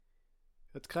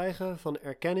Het krijgen van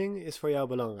erkenning is voor jou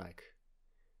belangrijk.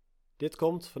 Dit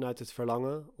komt vanuit het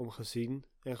verlangen om gezien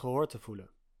en gehoord te voelen.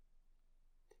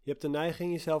 Je hebt de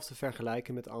neiging jezelf te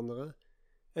vergelijken met anderen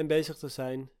en bezig te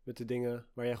zijn met de dingen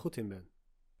waar jij goed in bent.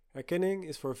 Erkenning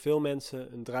is voor veel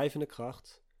mensen een drijvende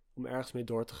kracht om ergens mee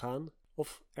door te gaan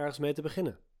of ergens mee te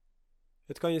beginnen.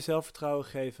 Het kan je zelfvertrouwen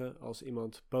geven als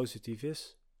iemand positief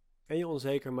is en je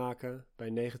onzeker maken bij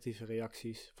negatieve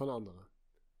reacties van anderen.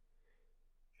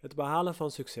 Het behalen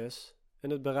van succes en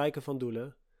het bereiken van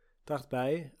doelen draagt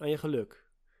bij aan je geluk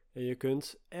en je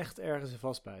kunt echt ergens in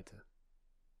vastbijten.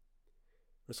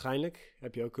 Waarschijnlijk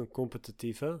heb je ook een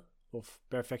competitieve of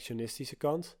perfectionistische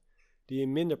kant die je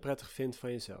minder prettig vindt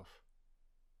van jezelf.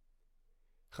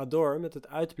 Ga door met het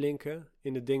uitblinken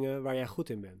in de dingen waar jij goed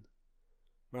in bent,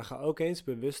 maar ga ook eens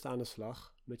bewust aan de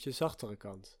slag met je zachtere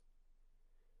kant.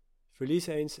 Verlies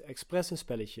eens expres een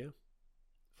spelletje,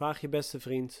 vraag je beste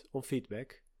vriend om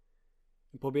feedback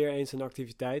en probeer eens een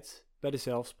activiteit bij de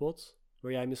zelfspot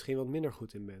waar jij misschien wat minder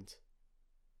goed in bent.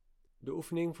 De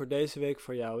oefening voor deze week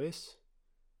voor jou is: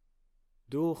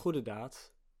 doe een goede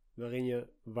daad waarin je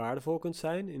waardevol kunt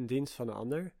zijn in dienst van een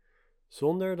ander,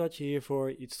 zonder dat je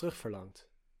hiervoor iets terugverlangt.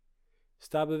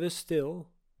 Sta bewust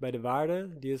stil bij de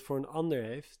waarde die het voor een ander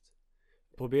heeft.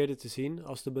 Probeer dit te zien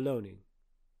als de beloning.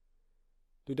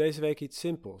 Doe deze week iets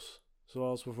simpels,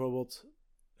 zoals bijvoorbeeld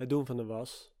het doen van de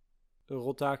was, een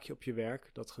rottaakje op je werk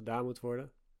dat gedaan moet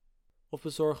worden, of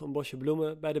bezorg een bosje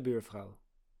bloemen bij de buurvrouw.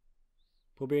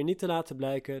 Probeer niet te laten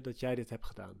blijken dat jij dit hebt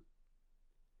gedaan.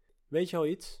 Weet je al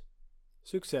iets?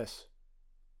 Succes!